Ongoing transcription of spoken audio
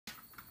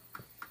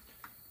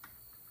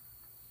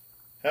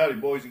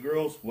Howdy, boys and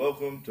girls.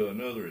 Welcome to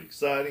another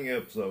exciting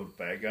episode of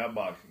Fat Guy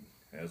Boxing.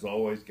 As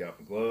always, got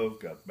my glove,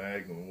 got the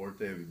bag. I'm going to work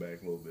the heavy bag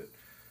a little bit.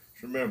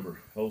 Just remember,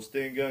 old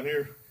Sting Gun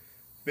here,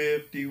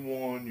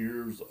 51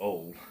 years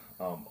old.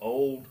 I'm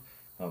old,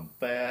 I'm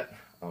fat,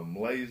 I'm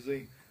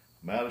lazy,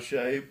 I'm out of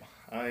shape.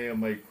 I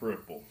am a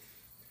cripple.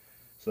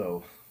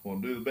 So, I'm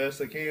going to do the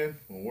best I can.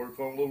 I'm going to work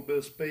on a little bit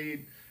of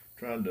speed,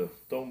 trying to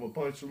throw my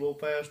punch a little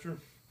faster.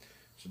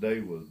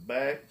 Today was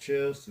back,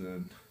 chest,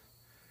 and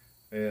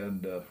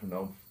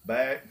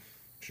back,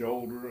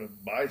 shoulder,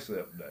 and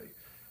bicep day.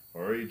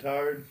 Already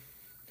tired?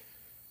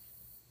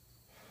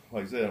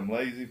 Like I said, I'm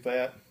lazy,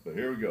 fat, but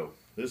here we go.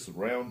 This is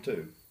round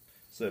 2,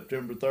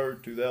 September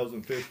 3rd,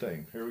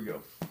 2015. Here we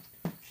go.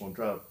 I'm going to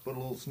try to put a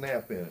little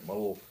snap in it. My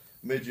little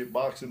midget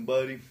boxing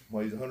buddy,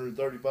 weighs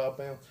 135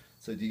 pounds,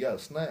 said you got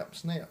to snap,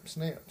 snap,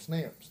 snap,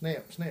 snap,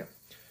 snap, snap.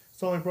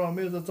 The only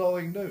problem is that's all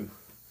he can do.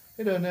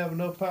 He doesn't have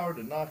enough power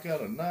to knock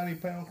out a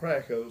 90-pound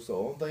crack hose,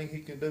 so the only thing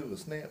he can do is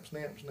snap,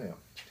 snap, snap.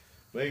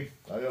 Me,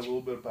 I got a little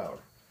bit of power.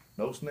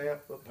 No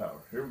snap, but power.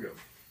 Here we go.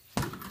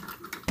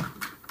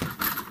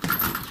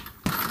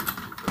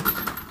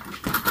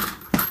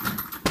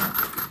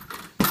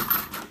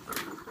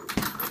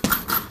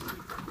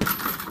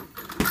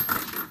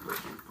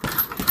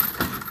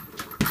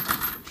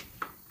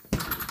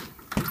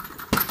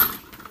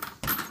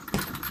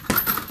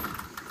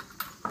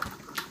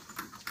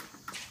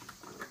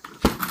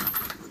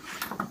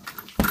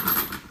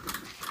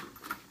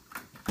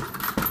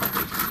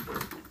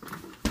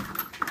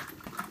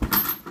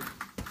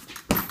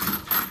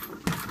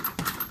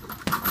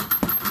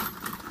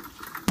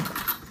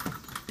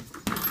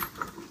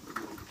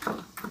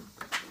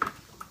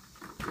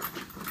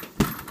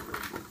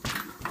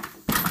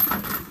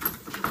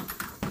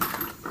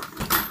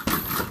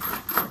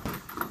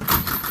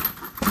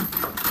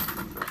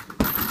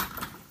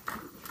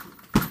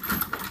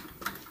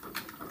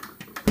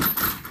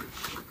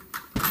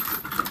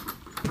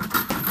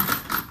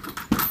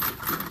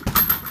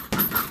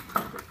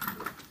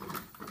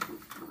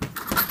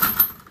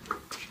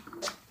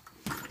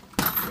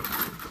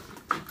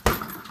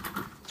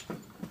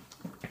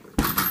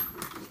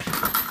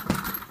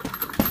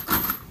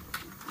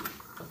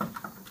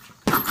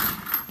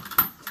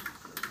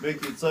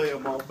 Mickey'd say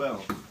I'm off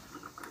balance.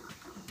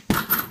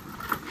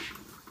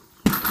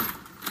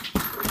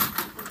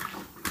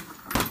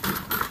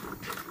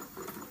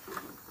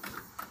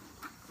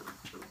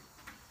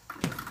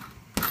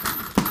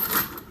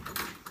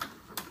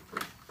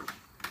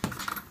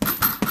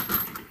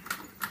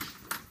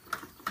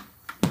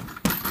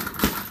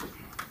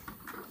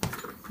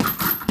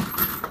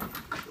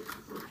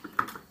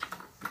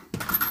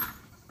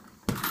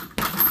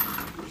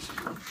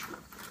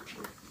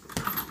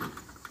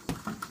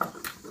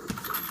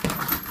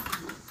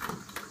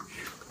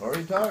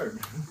 Already tired.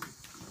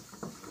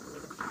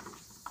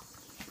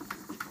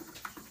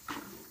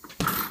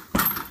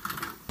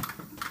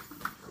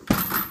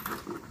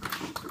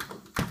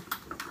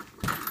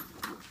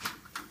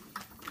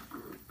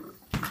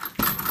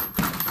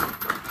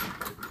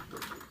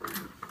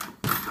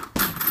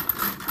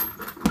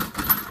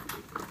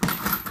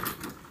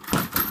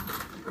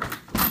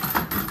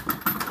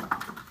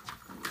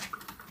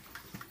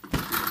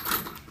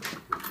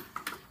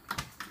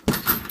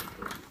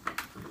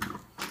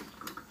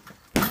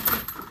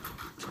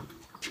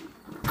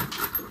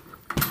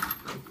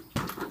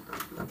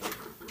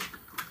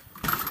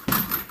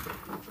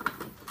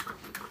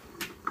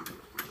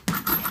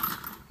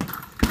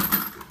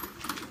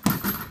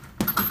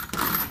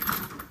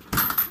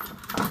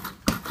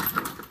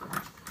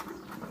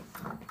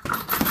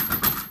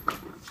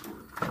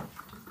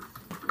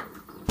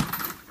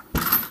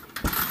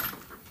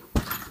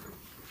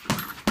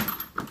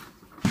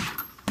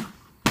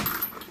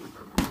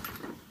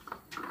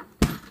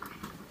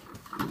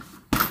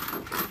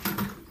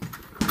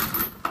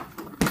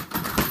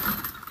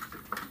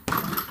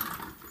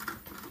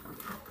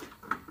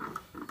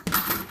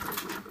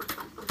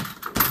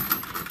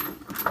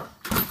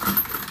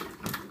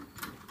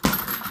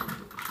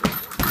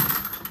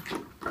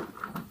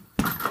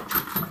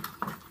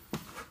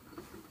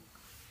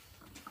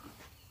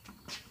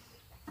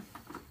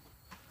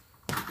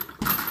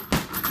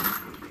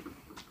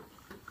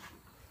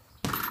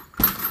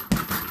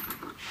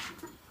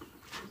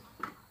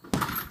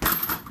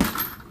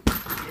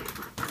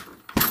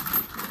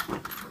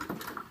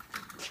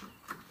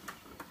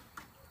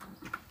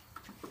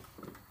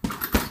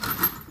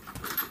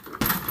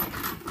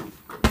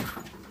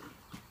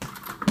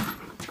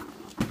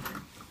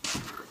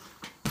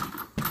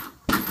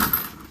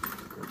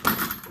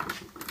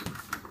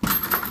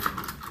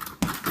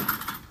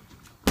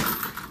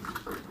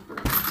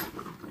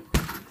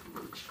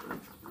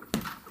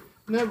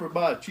 Never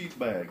buy a cheap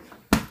bag.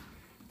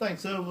 Thing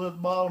settles at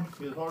the bottom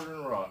is harder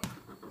than a rock.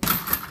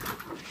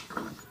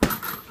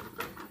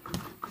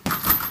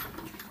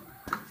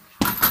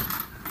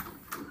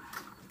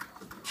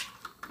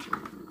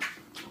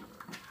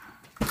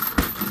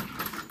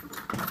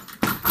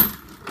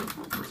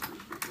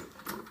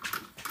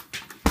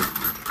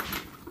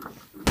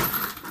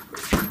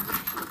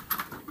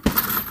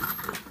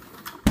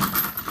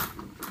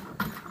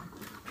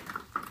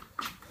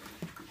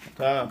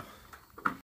 Time.